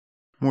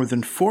More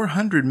than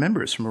 400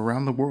 members from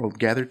around the world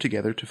gathered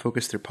together to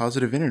focus their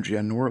positive energy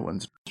on New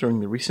Orleans during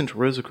the recent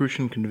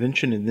Rosicrucian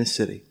Convention in this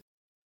city.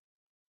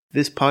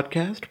 This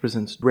podcast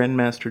presents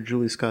Grandmaster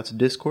Julie Scott's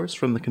discourse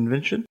from the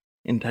convention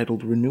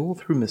entitled Renewal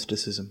through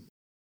Mysticism.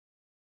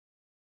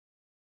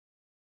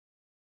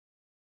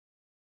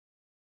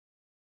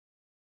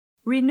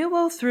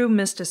 Renewal through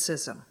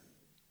mysticism.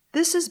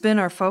 This has been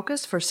our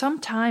focus for some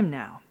time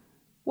now.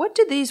 What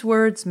do these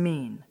words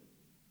mean?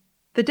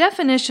 The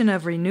definition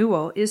of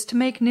renewal is to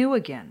make new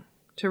again,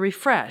 to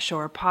refresh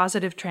or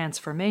positive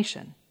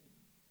transformation.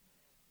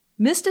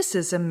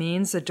 Mysticism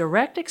means the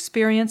direct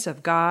experience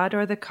of God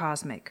or the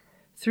cosmic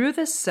through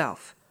the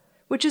self,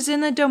 which is in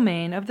the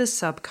domain of the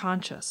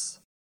subconscious.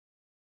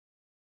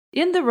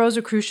 In the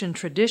Rosicrucian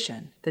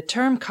tradition, the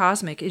term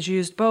cosmic is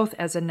used both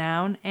as a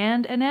noun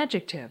and an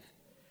adjective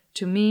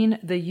to mean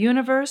the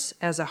universe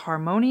as a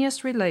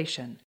harmonious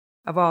relation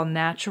of all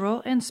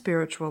natural and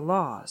spiritual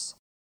laws.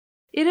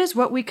 It is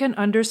what we can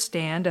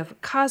understand of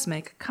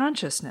cosmic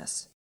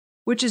consciousness,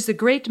 which is the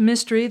great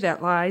mystery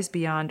that lies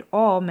beyond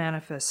all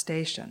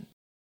manifestation.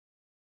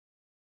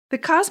 The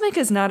cosmic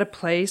is not a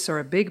place or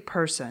a big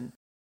person,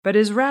 but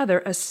is rather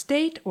a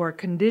state or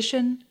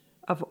condition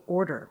of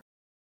order.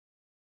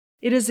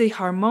 It is a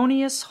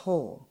harmonious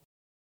whole.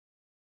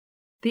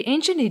 The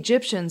ancient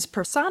Egyptians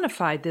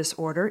personified this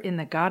order in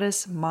the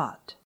goddess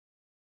Ma'at.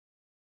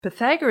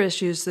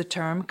 Pythagoras used the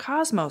term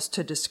cosmos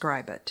to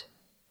describe it.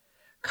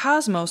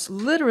 Cosmos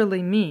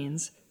literally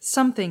means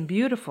something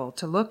beautiful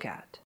to look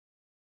at.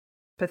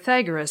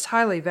 Pythagoras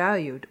highly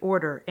valued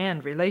order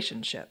and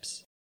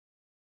relationships.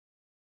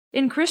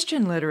 In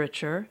Christian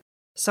literature,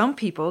 some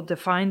people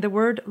define the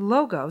word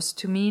logos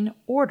to mean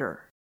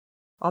order,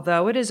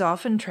 although it is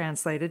often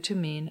translated to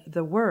mean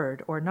the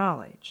word or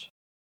knowledge.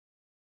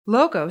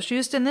 Logos,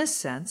 used in this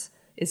sense,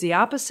 is the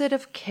opposite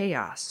of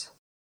chaos.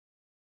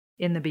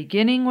 In the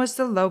beginning was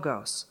the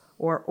logos,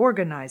 or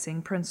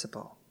organizing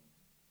principle.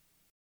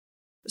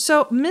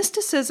 So,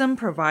 mysticism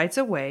provides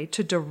a way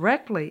to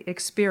directly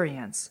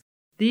experience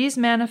these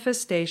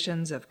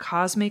manifestations of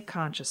cosmic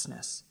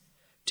consciousness,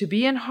 to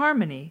be in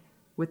harmony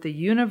with the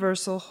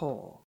universal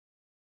whole.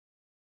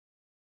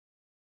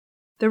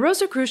 The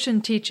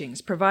Rosicrucian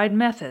teachings provide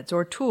methods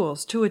or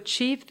tools to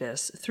achieve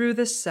this through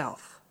the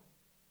self.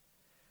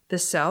 The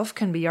self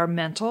can be our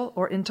mental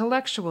or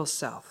intellectual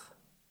self,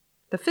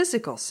 the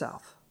physical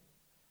self,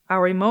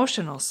 our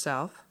emotional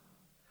self,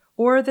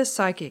 or the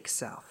psychic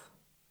self.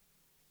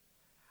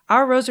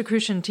 Our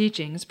Rosicrucian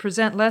teachings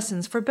present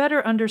lessons for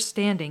better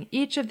understanding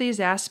each of these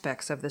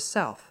aspects of the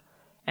self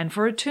and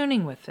for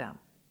attuning with them.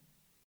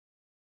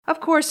 Of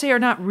course, they are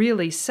not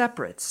really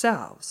separate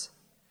selves.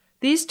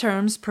 These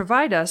terms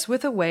provide us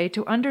with a way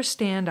to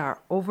understand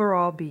our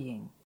overall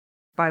being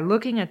by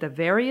looking at the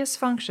various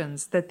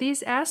functions that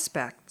these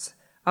aspects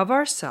of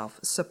our self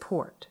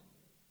support.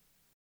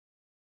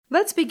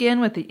 Let's begin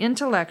with the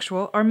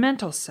intellectual or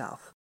mental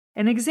self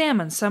and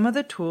examine some of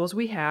the tools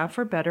we have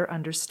for better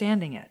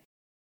understanding it.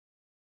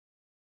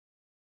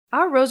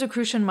 Our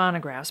Rosicrucian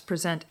monographs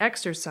present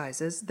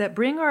exercises that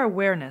bring our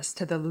awareness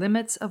to the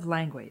limits of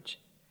language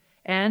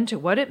and to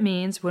what it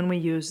means when we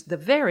use the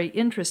very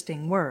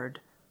interesting word,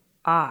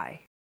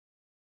 I.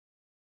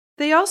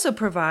 They also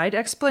provide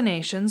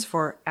explanations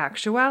for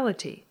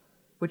actuality,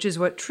 which is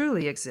what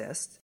truly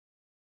exists,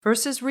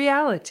 versus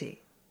reality,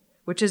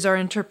 which is our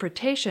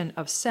interpretation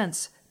of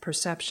sense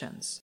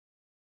perceptions.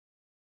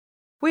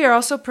 We are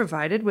also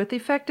provided with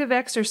effective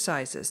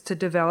exercises to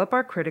develop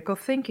our critical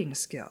thinking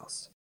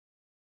skills.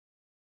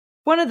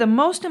 One of the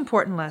most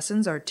important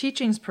lessons our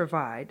teachings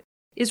provide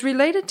is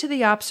related to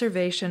the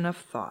observation of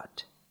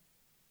thought.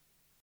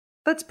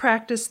 Let's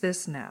practice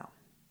this now.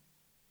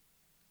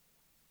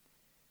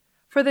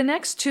 For the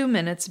next 2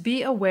 minutes,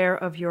 be aware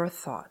of your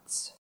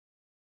thoughts.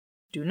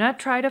 Do not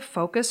try to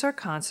focus or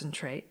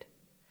concentrate.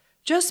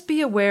 Just be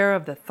aware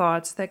of the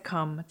thoughts that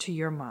come to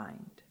your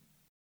mind.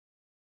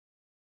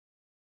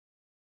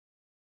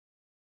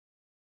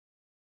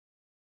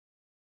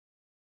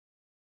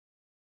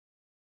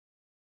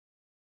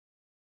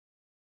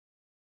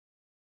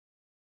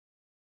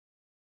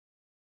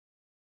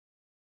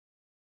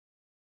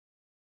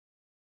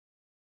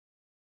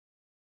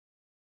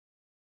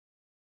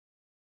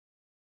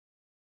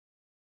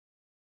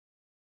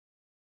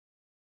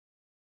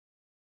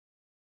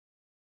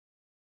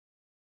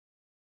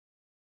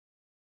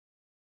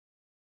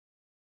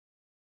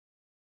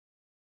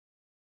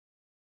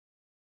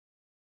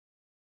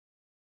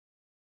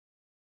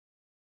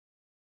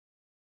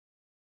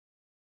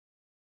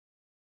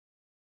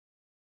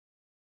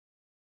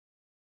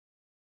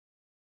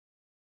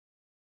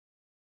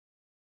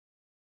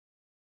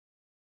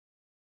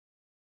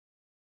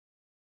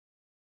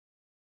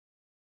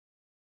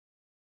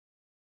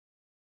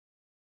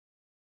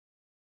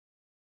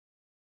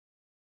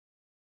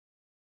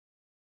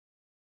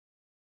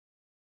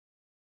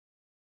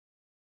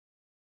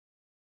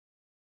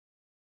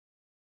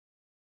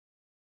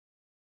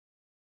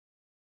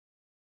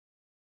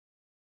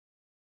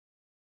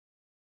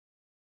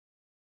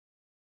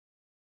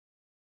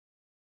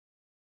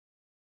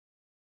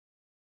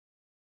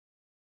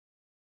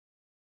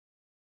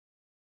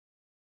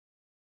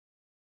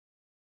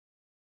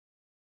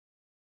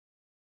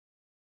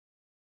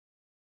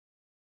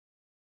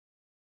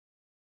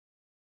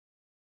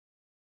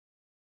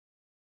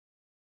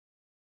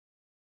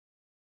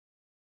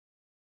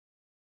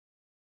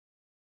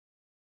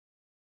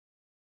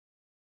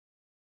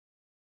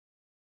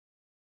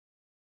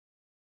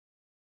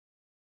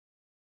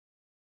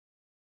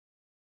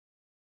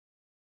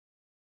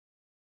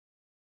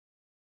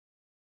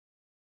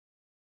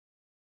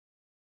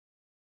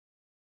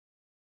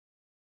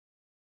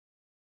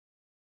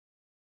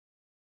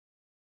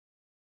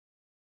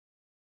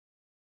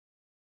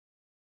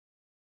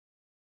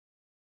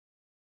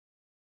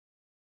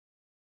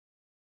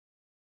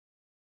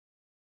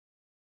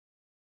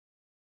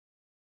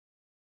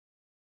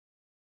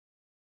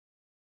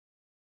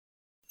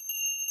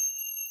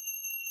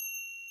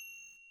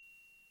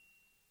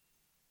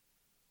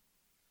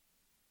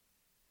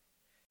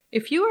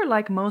 If you are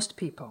like most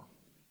people,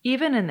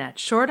 even in that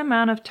short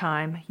amount of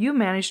time, you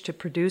managed to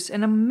produce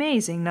an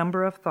amazing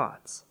number of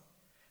thoughts,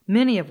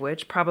 many of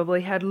which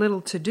probably had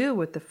little to do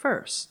with the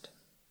first.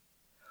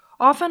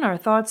 Often our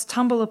thoughts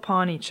tumble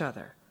upon each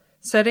other,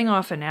 setting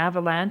off an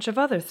avalanche of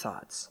other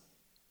thoughts.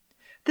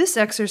 This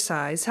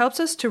exercise helps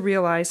us to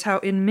realize how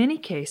in many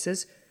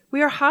cases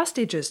we are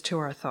hostages to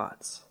our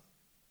thoughts.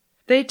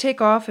 They take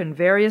off in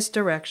various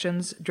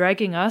directions,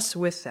 dragging us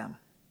with them.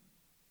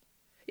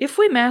 If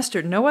we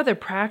mastered no other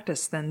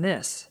practice than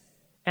this,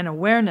 an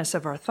awareness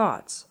of our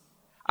thoughts,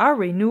 our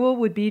renewal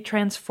would be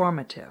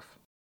transformative.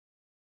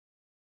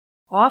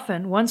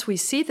 Often, once we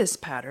see this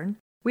pattern,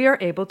 we are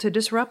able to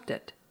disrupt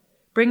it,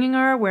 bringing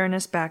our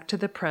awareness back to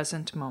the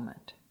present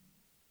moment.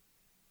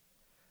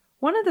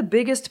 One of the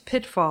biggest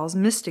pitfalls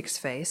mystics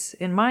face,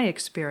 in my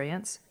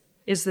experience,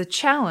 is the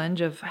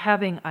challenge of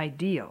having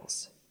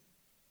ideals.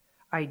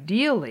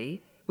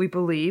 Ideally, we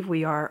believe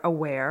we are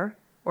aware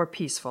or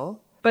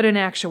peaceful, but in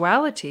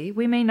actuality,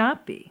 we may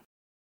not be.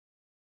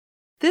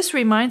 This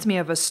reminds me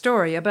of a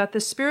story about the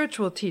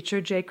spiritual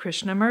teacher J.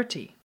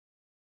 Krishnamurti.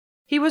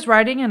 He was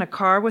riding in a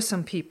car with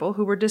some people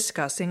who were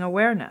discussing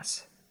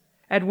awareness.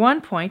 At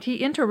one point, he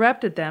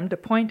interrupted them to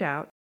point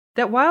out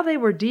that while they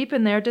were deep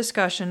in their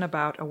discussion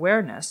about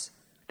awareness,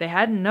 they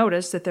hadn't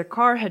noticed that their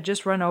car had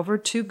just run over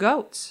 2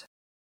 goats.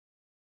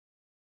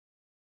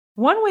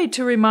 One way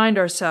to remind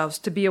ourselves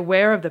to be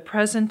aware of the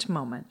present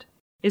moment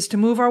is to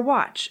move our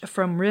watch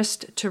from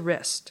wrist to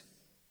wrist.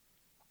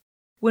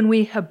 When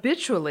we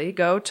habitually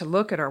go to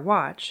look at our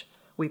watch,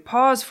 we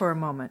pause for a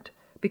moment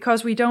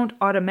because we don't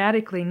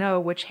automatically know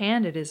which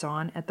hand it is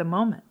on at the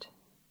moment.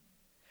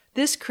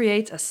 This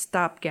creates a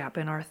stopgap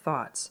in our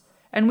thoughts,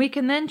 and we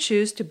can then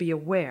choose to be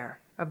aware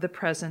of the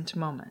present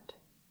moment.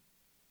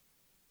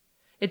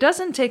 It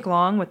doesn't take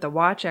long with the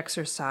watch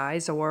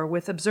exercise or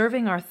with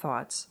observing our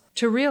thoughts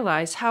to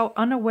realize how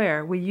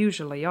unaware we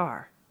usually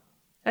are,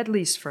 at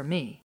least for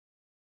me.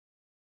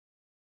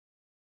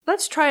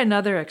 Let's try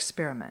another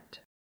experiment.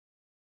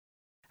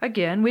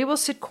 Again, we will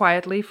sit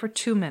quietly for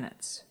 2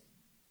 minutes.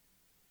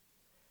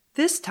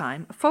 This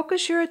time,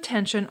 focus your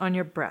attention on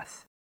your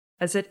breath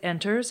as it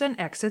enters and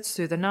exits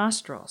through the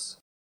nostrils.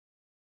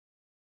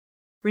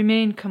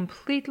 Remain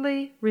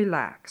completely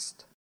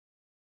relaxed.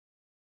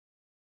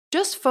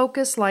 Just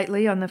focus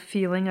lightly on the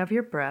feeling of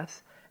your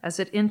breath as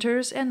it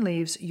enters and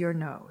leaves your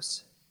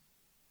nose.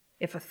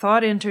 If a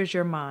thought enters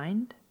your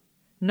mind,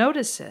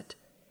 notice it,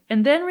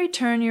 and then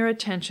return your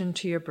attention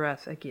to your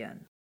breath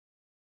again.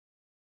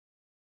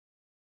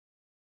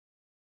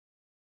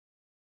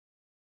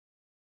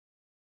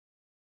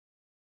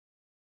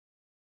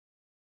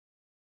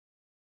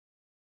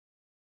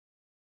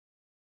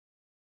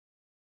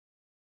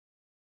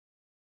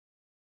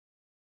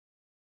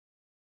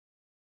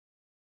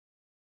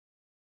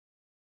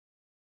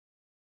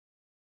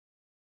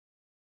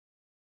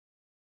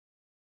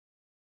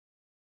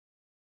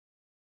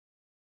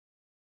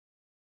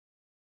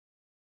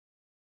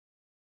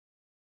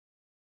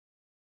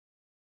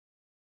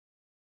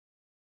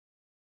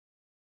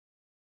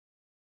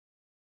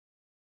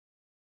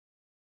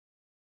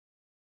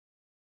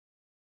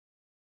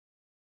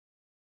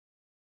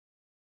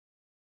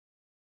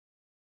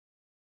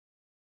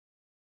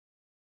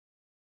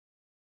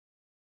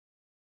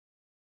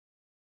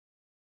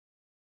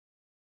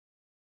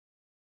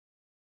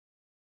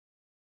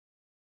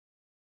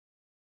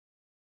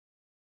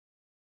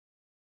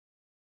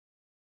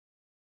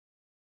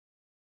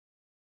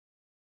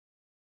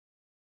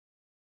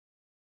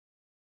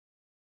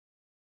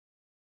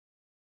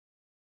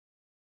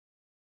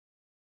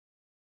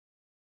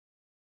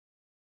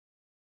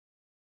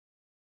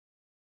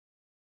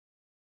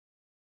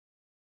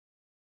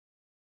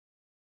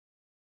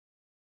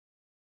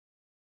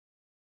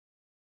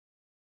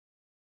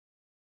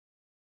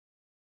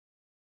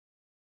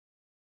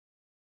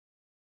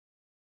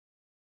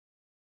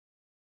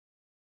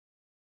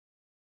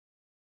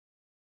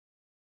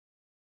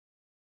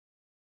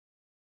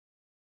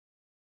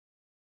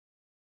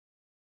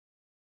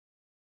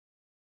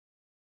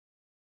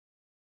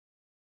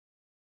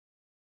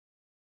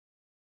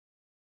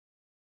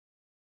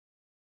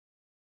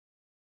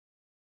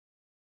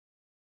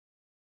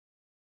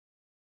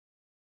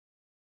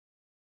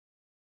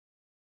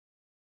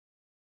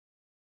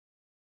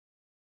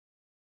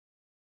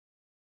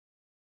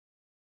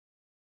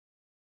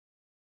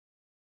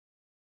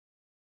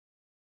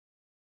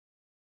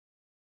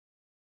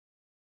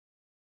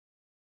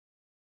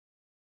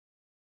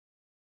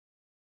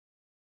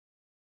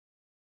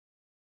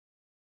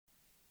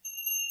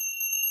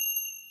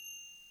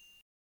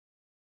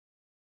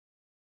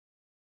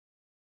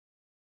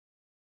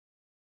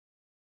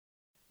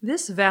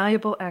 This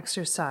valuable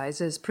exercise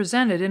is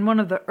presented in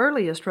one of the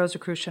earliest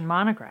Rosicrucian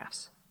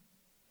monographs.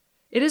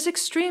 It is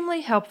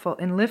extremely helpful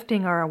in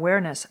lifting our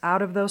awareness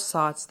out of those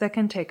thoughts that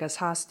can take us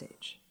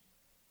hostage.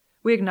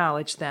 We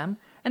acknowledge them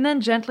and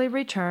then gently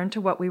return to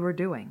what we were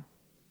doing,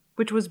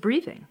 which was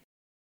breathing.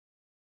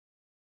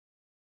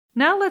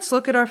 Now let's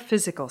look at our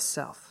physical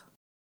self.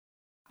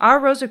 Our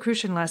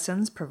Rosicrucian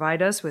lessons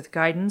provide us with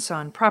guidance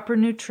on proper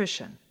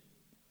nutrition,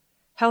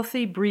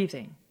 healthy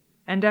breathing,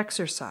 and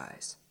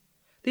exercise.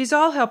 These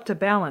all help to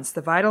balance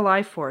the vital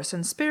life force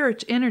and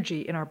spirit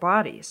energy in our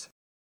bodies.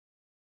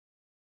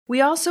 We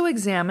also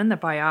examine the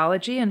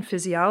biology and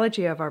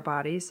physiology of our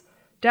bodies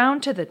down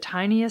to the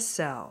tiniest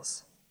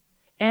cells,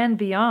 and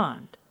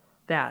beyond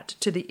that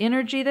to the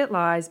energy that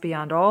lies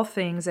beyond all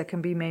things that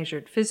can be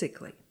measured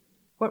physically,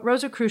 what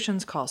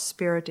Rosicrucians call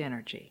spirit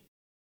energy.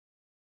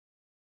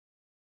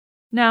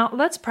 Now,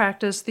 let's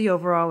practice the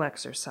overall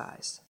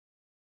exercise.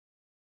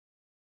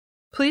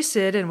 Please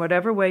sit in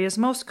whatever way is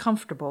most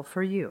comfortable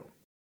for you.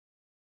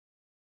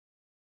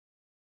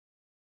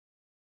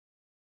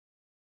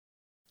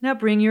 Now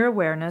bring your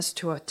awareness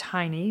to a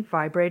tiny,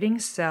 vibrating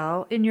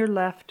cell in your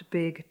left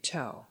big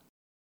toe.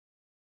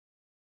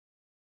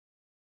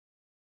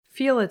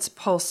 Feel its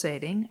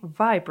pulsating,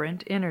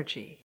 vibrant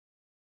energy.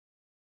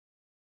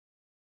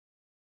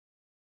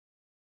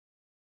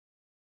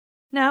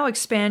 Now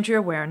expand your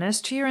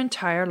awareness to your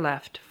entire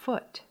left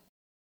foot.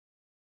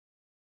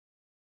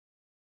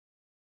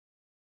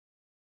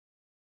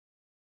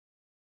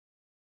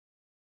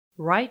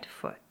 Right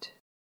foot.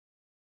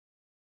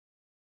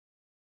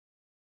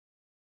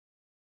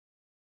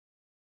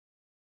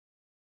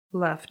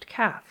 Left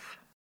calf.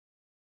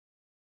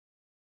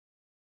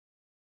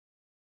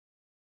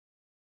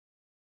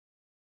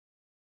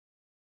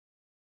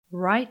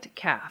 Right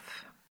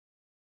calf.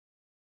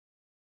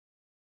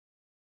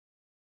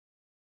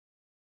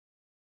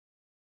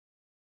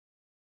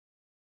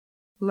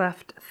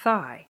 Left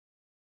thigh.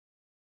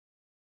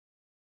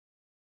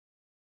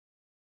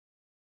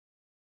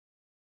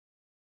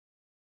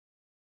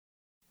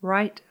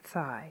 Right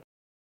thigh.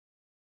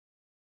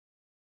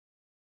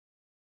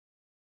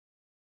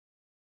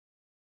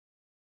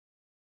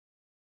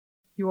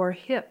 Your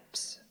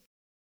hips.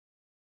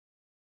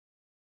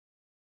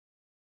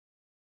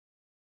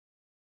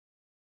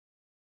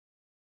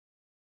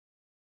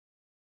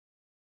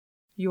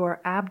 Your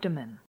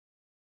abdomen.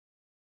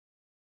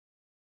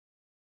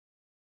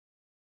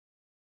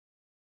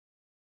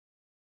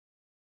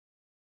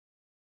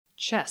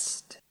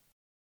 Chest.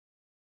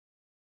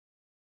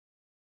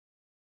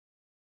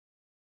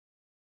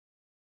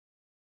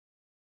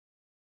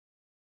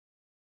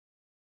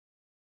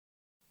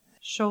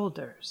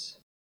 Shoulders.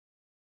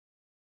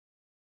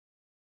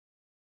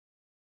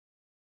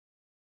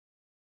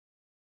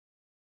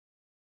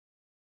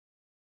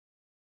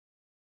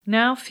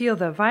 Now feel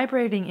the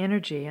vibrating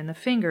energy in the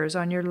fingers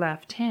on your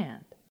left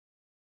hand.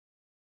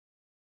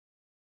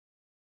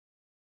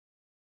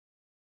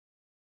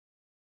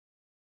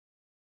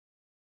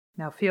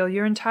 Now feel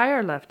your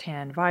entire left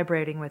hand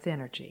vibrating with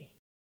energy.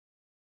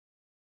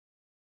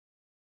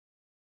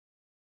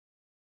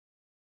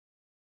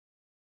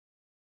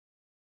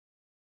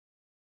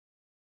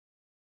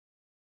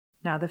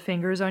 Now the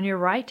fingers on your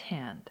right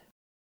hand.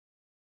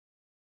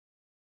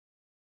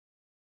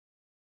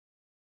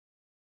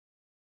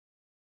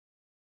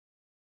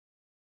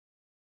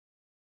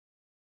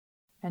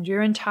 And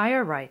your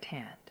entire right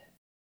hand.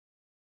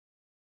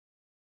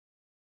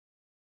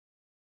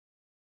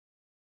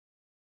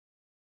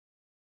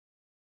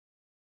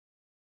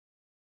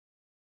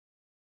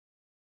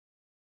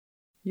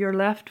 Your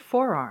left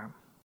forearm.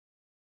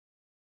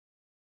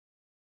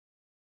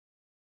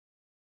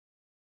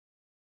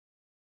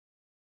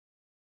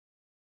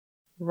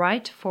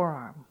 Right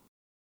forearm.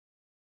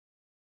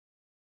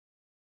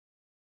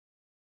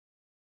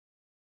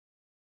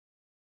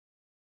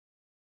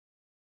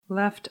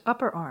 Left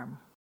upper arm.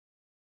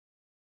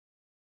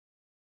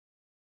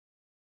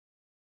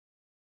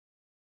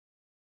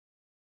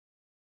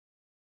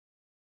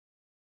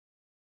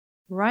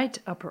 Right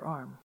upper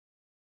arm.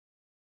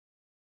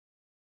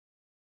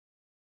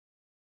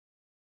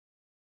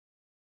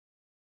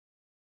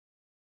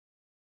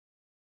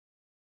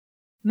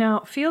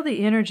 Now feel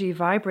the energy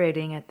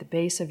vibrating at the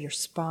base of your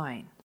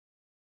spine.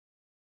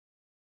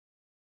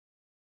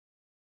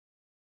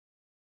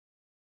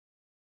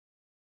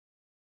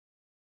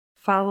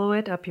 Follow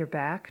it up your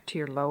back to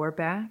your lower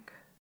back,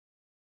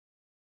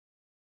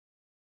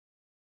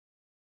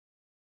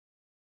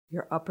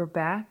 your upper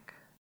back,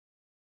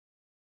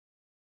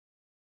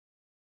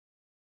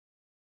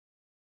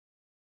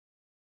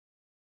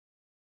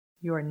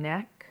 your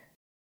neck,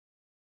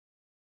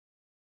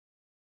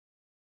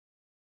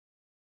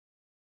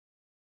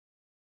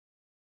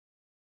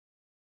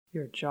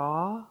 your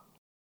jaw,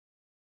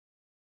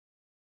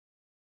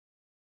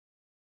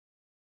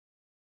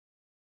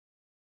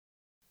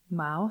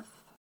 mouth,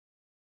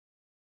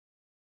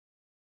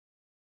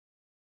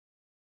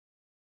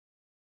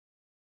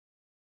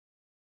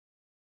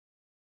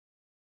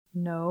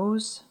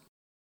 nose,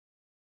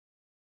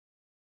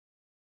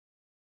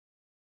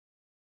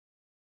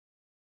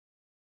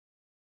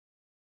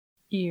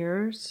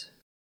 ears,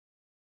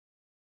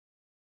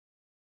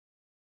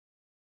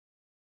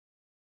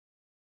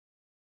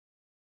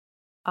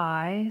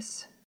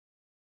 eyes,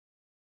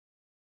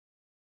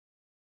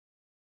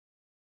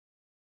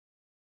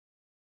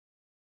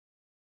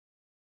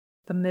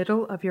 the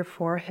middle of your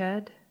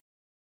forehead,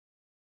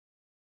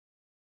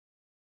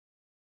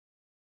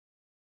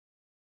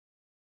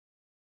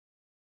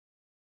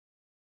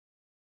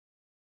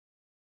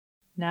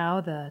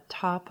 Now the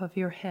top of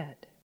your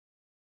head.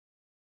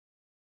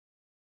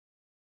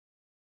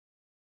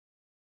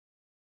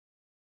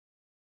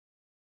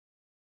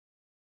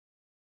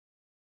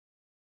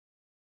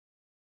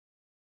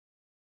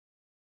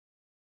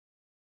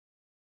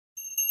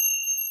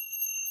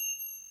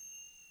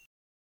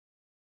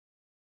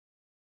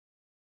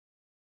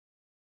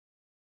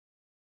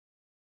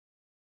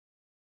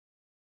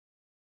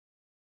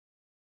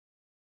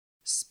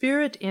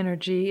 Spirit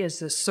energy is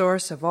the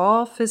source of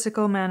all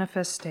physical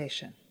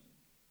manifestation.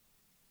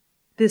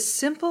 This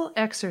simple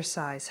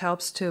exercise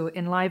helps to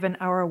enliven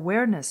our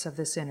awareness of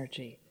this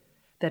energy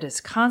that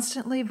is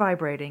constantly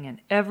vibrating in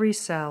every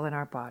cell in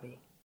our body.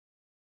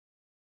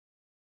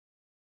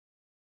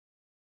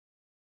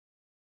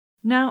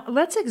 Now,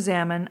 let's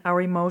examine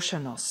our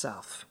emotional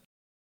self.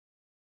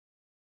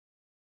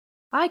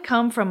 I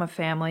come from a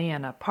family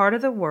in a part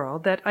of the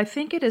world that I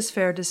think it is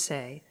fair to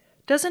say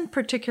doesn't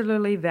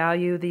particularly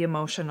value the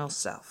emotional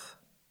self.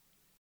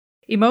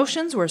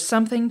 Emotions were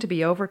something to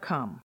be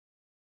overcome,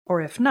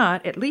 or if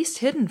not, at least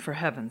hidden for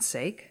heaven's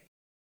sake.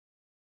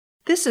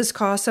 This has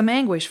caused some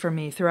anguish for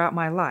me throughout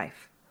my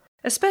life,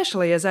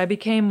 especially as I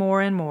became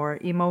more and more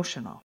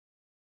emotional.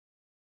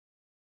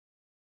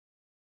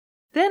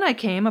 Then I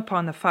came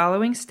upon the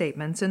following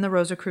statements in the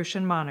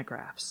Rosicrucian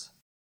monographs.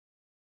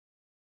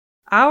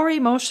 Our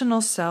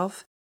emotional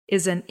self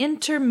is an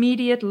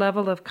intermediate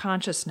level of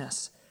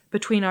consciousness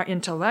between our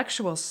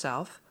intellectual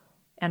self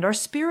and our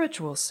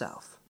spiritual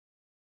self.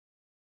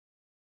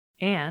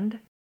 And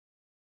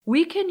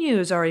we can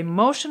use our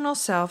emotional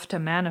self to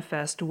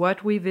manifest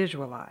what we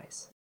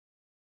visualize.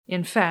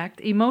 In fact,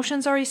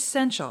 emotions are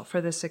essential for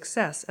the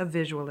success of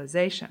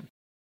visualization.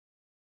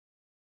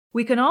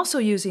 We can also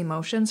use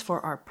emotions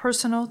for our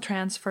personal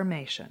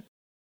transformation.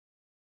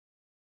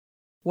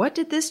 What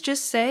did this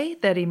just say?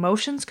 That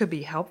emotions could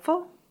be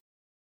helpful?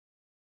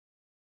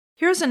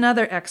 Here's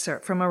another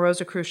excerpt from a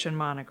Rosicrucian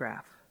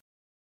monograph.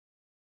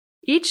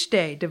 Each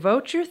day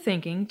devote your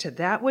thinking to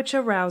that which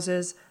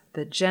arouses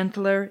the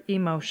gentler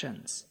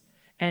emotions,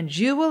 and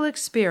you will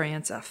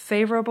experience a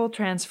favorable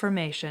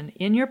transformation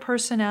in your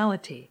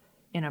personality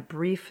in a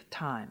brief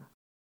time.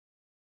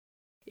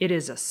 It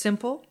is a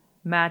simple,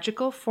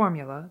 magical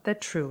formula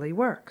that truly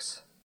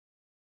works.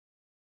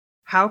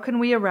 How can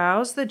we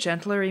arouse the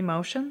gentler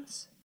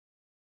emotions?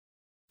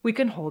 We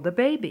can hold a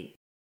baby,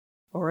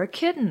 or a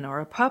kitten or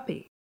a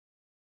puppy.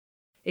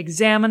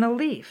 Examine a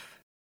leaf.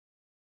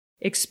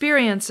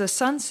 Experience a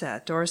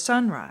sunset or a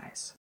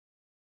sunrise.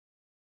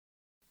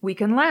 We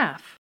can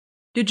laugh.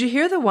 Did you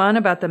hear the one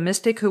about the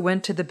mystic who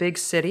went to the big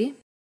city?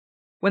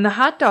 When the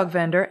hot dog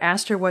vendor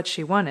asked her what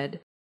she wanted,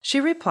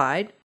 she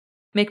replied,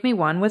 "Make me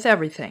one with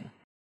everything."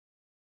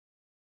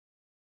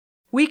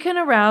 We can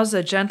arouse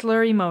the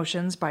gentler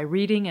emotions by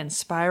reading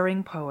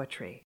inspiring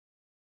poetry.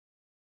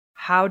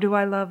 How do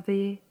I love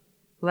thee?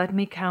 Let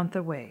me count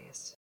the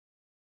ways.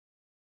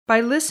 By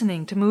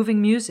listening to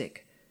moving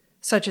music,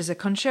 such as a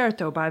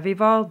concerto by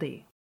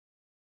Vivaldi,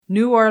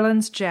 New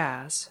Orleans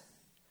jazz,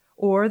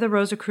 or the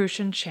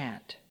Rosicrucian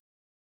chant,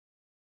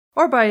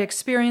 or by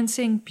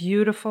experiencing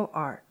beautiful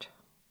art.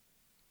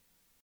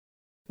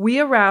 We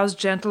arouse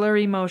gentler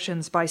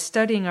emotions by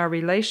studying our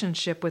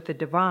relationship with the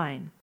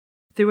divine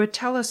through a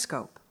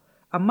telescope,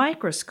 a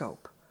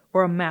microscope,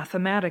 or a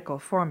mathematical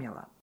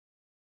formula.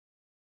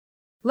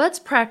 Let's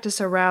practice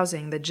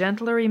arousing the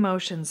gentler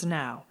emotions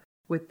now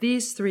with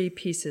these 3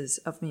 pieces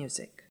of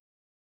music.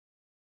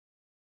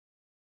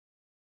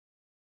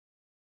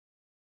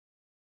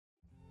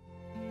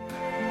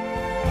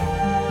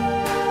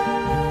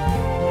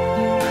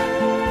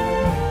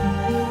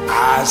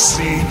 I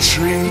see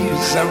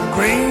trees of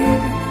green,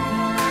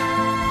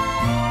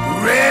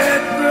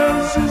 red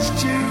roses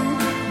too.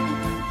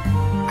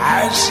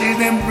 I see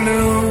them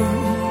bloom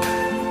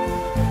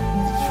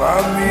for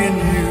me and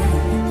you.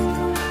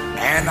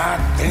 And I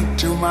think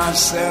to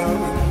myself,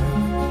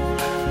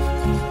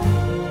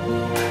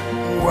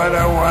 what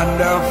a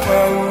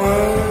wonderful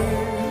world.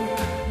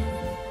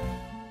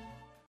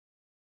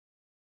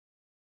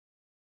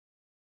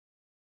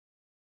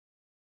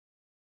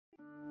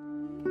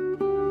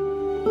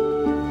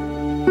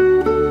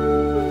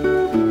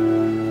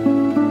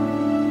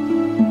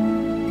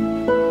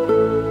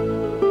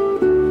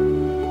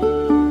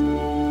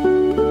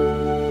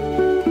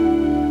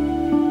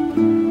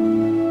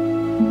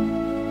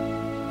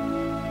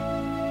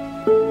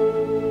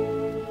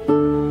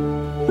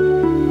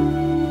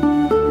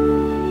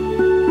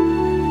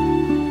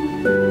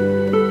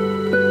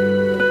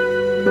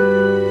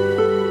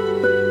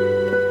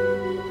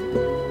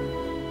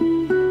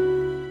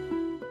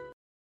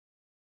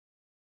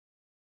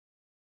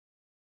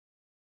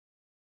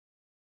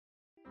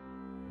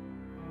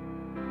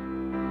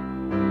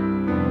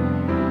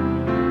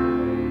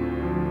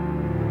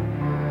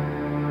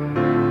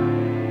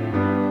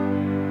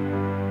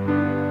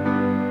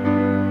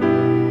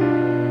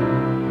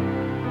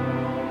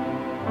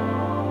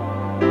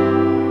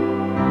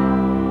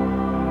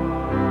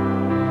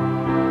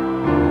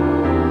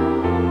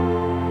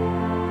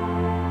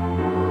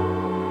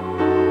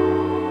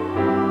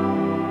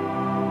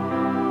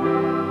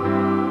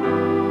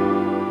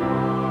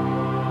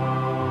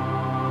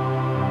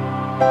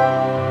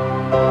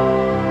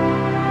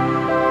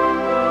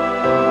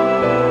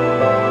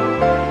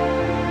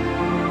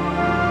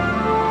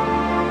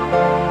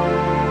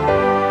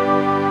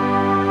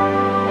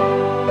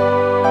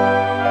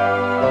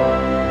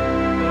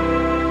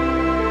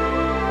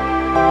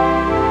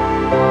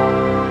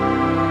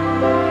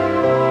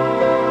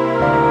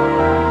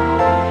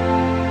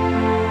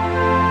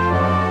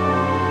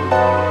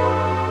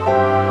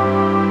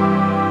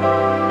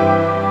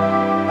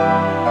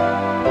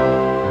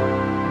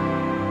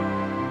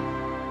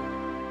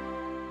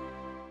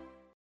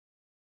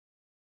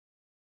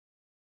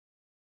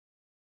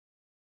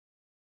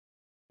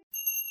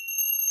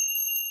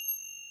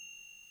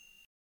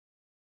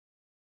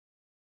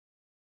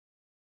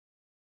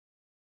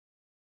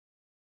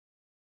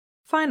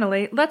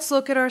 Finally, let's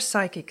look at our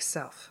psychic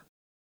self.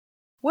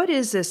 What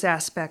is this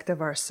aspect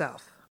of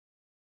ourself?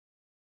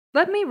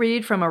 Let me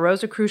read from a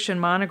Rosicrucian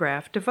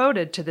monograph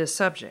devoted to this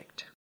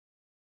subject.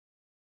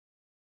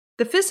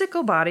 The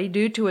physical body,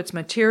 due to its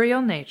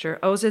material nature,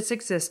 owes its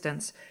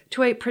existence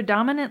to a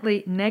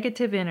predominantly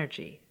negative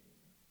energy,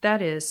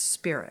 that is,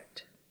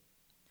 spirit.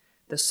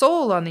 The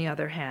soul, on the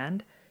other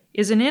hand,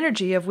 is an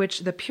energy of which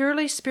the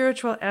purely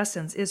spiritual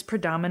essence is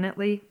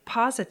predominantly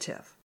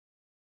positive.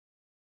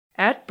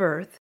 At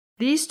birth,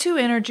 these two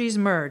energies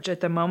merge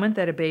at the moment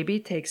that a baby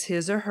takes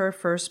his or her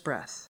first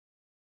breath,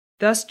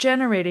 thus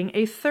generating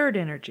a third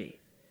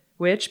energy,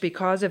 which,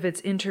 because of its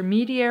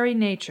intermediary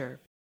nature,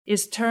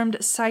 is termed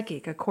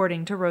psychic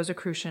according to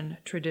Rosicrucian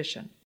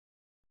tradition.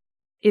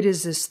 It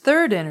is this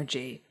third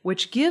energy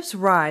which gives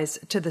rise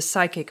to the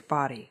psychic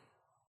body.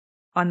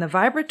 On the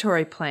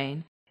vibratory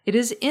plane, it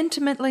is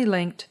intimately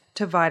linked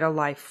to vital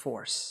life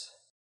force.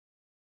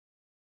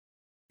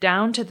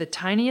 Down to the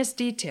tiniest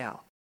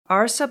detail,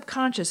 our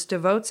subconscious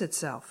devotes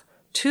itself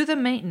to the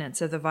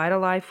maintenance of the vital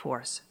life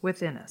force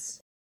within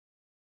us.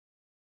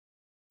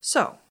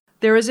 So,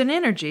 there is an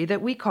energy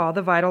that we call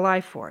the vital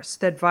life force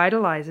that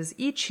vitalizes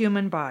each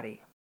human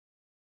body.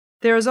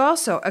 There is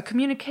also a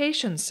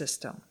communication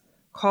system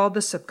called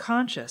the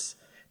subconscious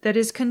that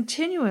is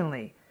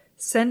continually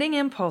sending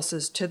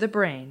impulses to the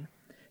brain,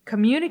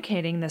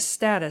 communicating the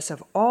status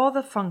of all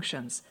the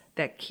functions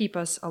that keep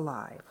us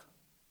alive.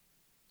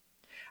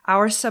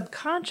 Our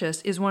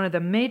subconscious is one of the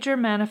major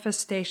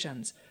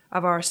manifestations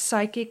of our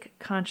psychic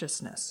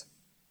consciousness.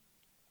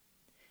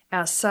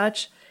 As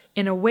such,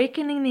 in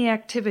awakening the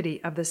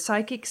activity of the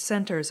psychic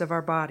centers of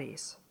our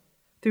bodies,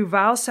 through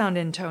vowel sound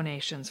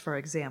intonations, for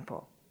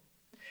example,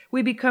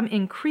 we become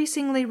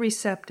increasingly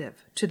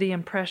receptive to the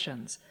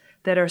impressions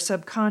that our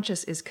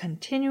subconscious is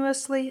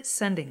continuously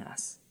sending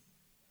us.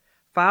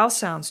 Vowel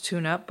sounds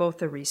tune up both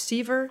the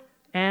receiver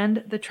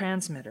and the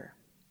transmitter.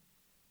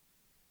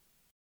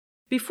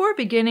 Before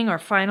beginning our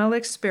final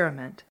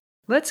experiment,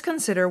 let's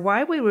consider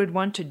why we would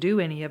want to do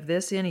any of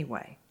this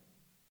anyway.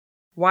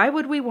 Why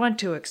would we want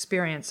to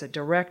experience a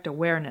direct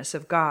awareness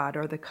of God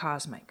or the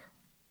cosmic?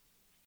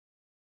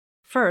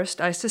 First,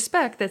 I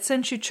suspect that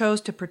since you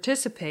chose to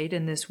participate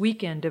in this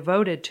weekend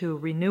devoted to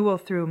renewal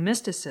through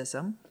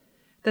mysticism,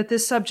 that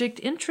this subject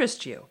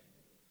interests you.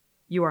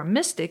 You are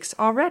mystics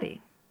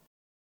already.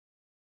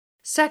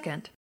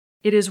 Second,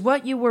 it is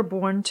what you were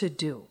born to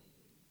do.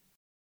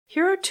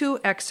 Here are two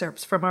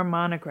excerpts from our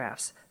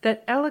monographs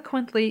that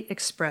eloquently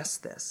express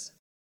this.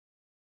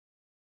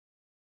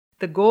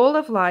 The goal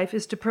of life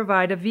is to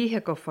provide a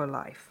vehicle for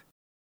life,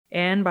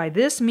 and by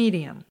this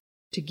medium,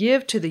 to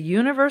give to the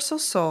universal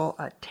soul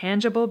a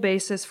tangible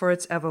basis for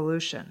its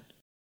evolution.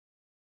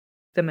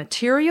 The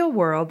material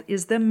world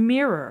is the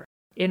mirror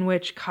in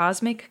which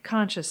cosmic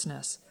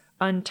consciousness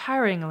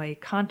untiringly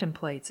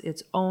contemplates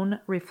its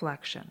own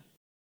reflection.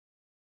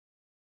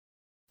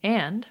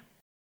 And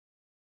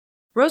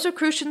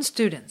Rosicrucian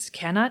students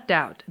cannot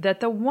doubt that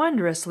the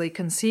wondrously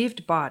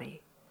conceived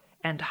body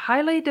and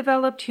highly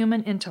developed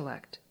human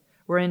intellect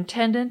were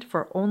intended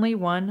for only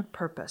one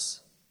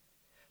purpose: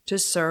 to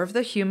serve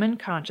the human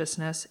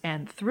consciousness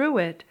and, through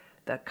it,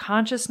 the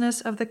consciousness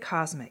of the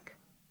cosmic.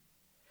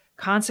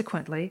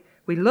 Consequently,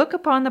 we look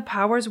upon the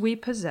powers we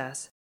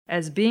possess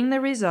as being the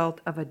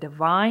result of a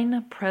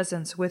divine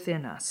presence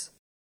within us,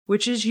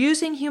 which is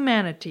using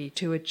humanity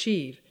to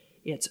achieve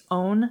its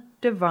own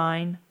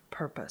divine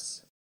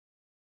purpose.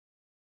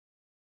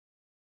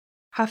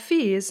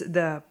 Hafiz,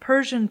 the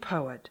Persian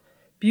poet,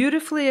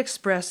 beautifully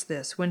expressed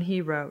this when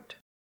he wrote,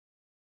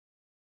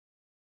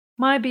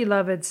 "My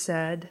beloved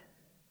said,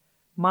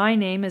 'My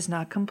name is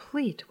not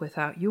complete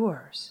without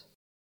yours.'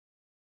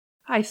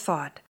 I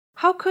thought,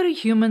 how could a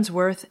human's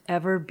worth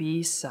ever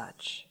be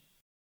such?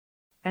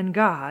 And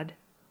God,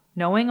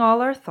 knowing all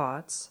our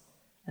thoughts,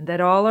 and that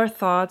all our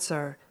thoughts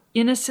are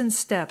innocent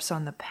steps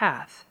on the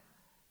path,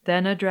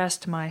 then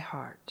addressed my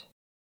heart.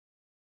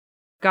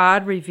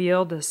 God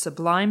revealed a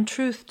sublime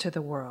truth to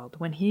the world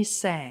when he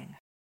sang,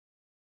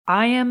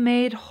 'I am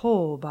made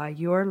whole by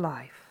your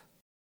life.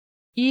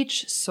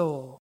 Each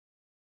soul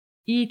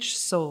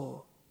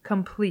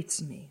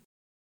completes me.'"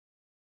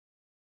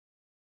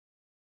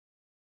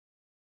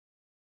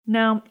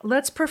 Now,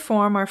 let's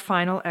perform our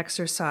final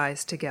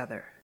exercise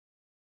together.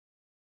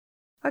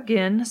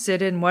 Again,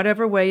 sit in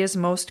whatever way is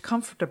most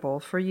comfortable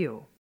for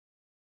you.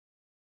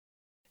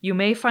 You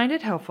may find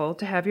it helpful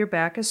to have your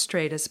back as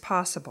straight as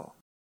possible.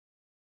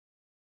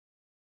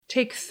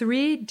 Take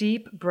 3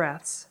 deep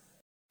breaths,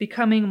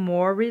 becoming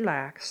more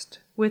relaxed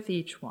with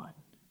each one.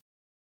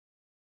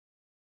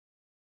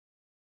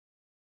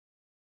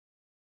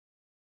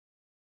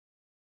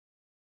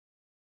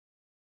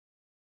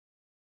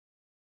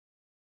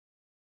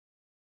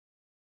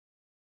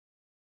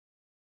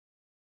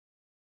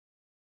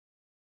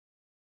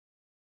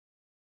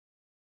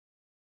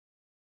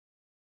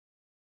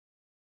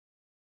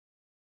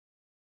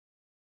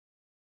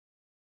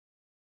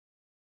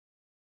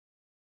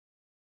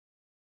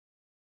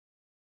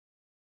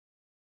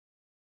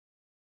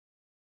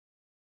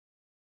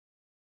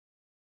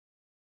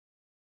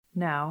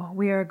 Now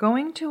we are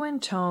going to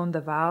intone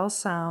the vowel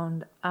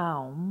sound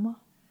aum,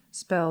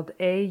 spelled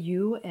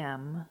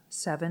A-U-M,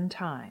 7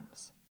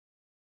 times.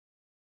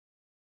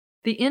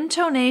 The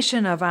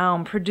intonation of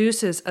aum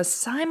produces a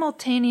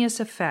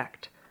simultaneous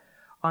effect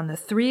on the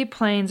 3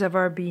 planes of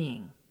our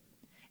being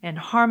and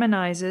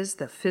harmonizes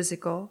the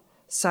physical,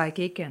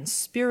 psychic, and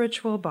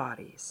spiritual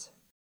bodies.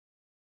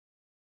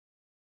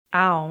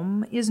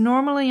 Aum is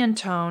normally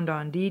intoned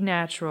on D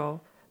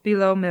natural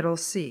below middle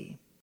C.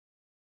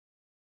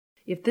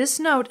 If this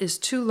note is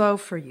too low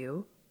for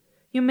you,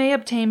 you may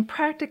obtain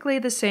practically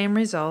the same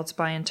results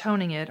by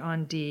intoning it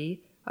on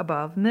D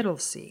above middle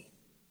C.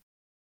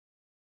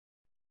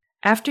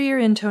 After your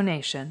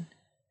intonation,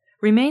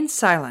 remain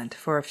silent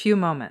for a few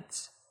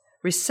moments,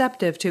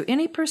 receptive to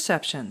any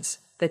perceptions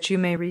that you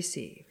may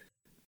receive.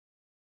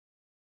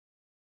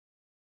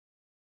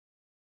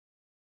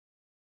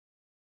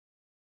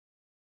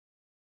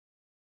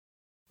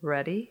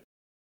 Ready?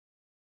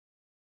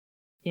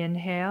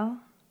 Inhale.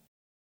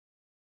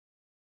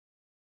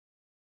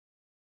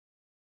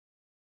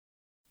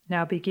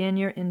 Now begin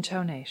your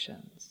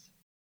intonations.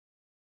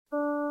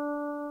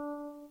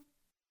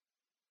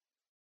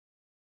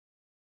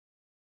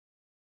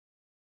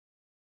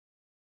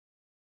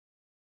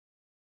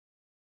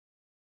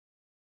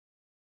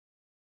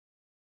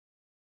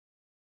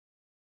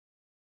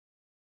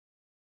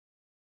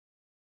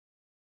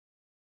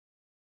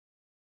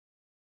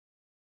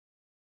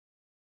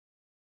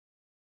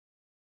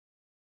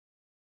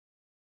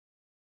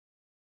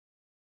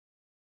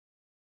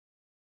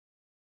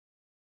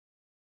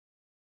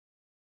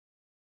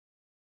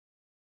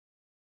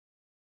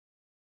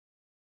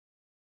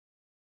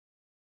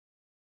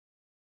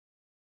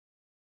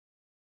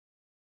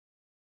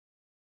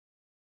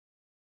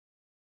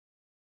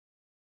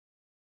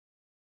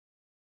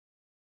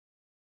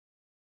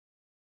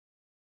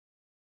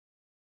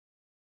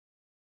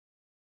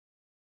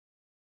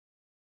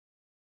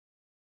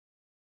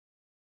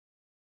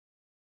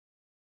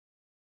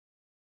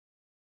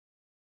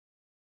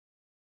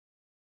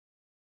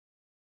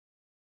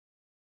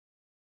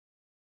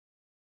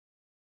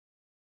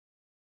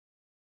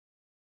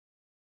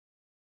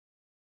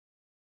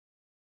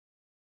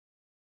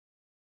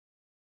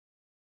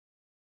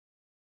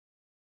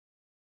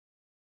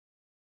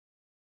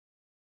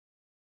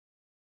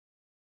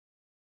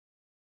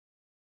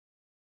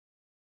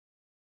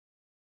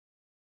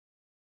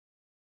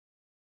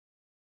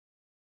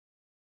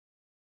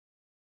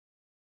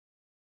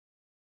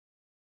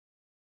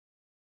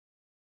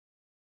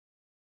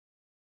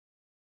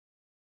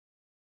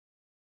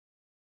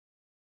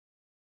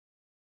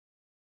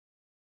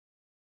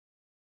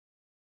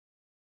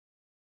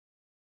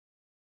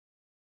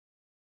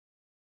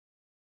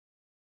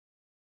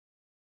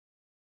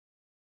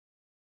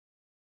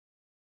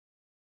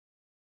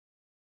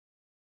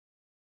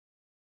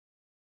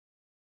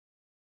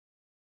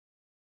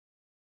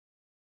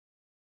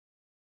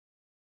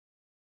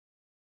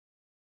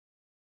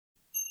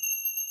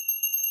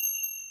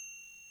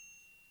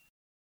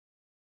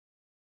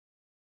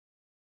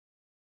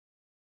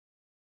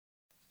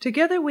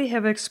 Together we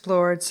have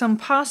explored some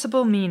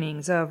possible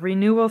meanings of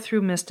renewal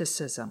through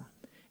mysticism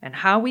and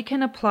how we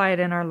can apply it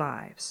in our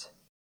lives.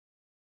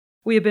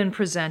 We have been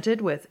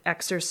presented with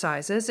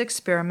exercises,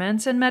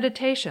 experiments, and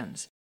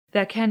meditations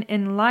that can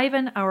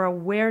enliven our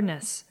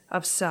awareness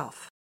of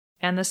self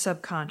and the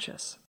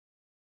subconscious.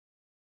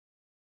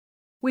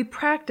 We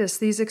practice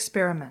these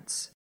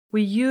experiments.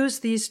 We use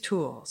these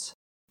tools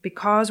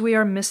because we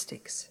are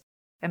mystics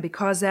and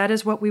because that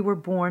is what we were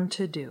born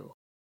to do.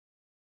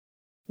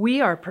 We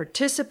are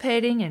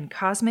participating in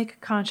cosmic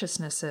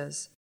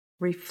consciousness's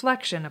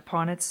reflection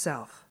upon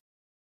itself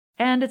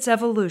and its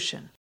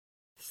evolution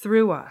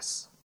through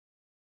us.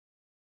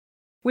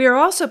 We are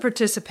also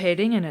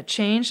participating in a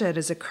change that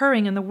is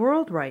occurring in the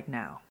world right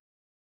now.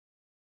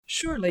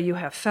 Surely you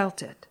have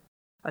felt it,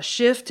 a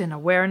shift in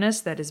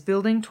awareness that is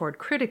building toward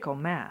critical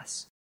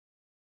mass.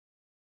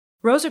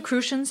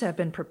 Rosicrucians have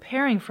been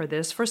preparing for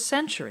this for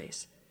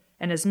centuries,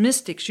 and as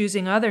mystics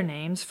using other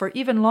names for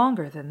even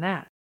longer than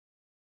that.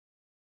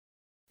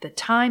 The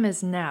time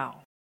is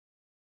now.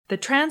 The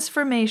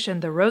transformation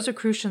the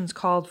Rosicrucians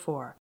called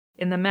for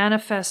in the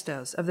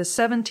manifestos of the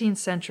 17th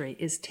century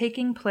is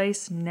taking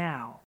place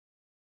now.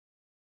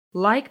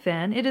 Like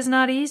then, it is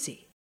not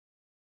easy.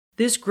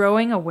 This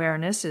growing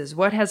awareness is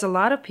what has a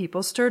lot of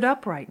people stirred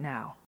up right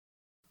now,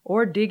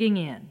 or digging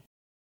in,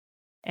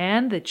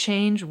 and the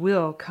change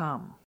will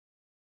come.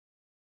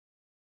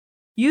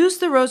 Use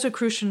the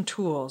Rosicrucian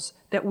tools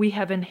that we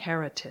have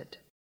inherited.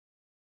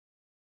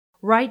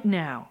 Right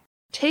now,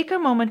 take a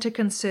moment to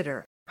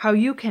consider how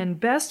you can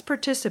best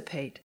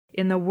participate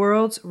in the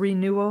world's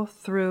renewal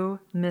through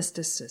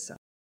mysticism.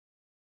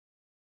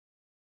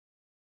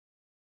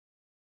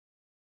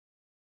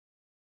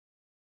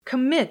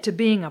 Commit to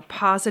being a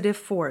positive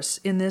force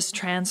in this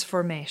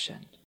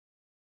transformation.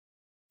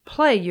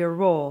 Play your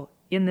role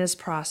in this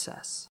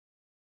process.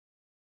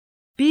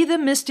 Be the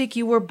mystic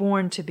you were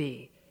born to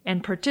be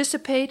and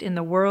participate in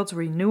the world's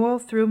renewal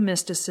through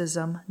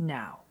mysticism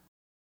now.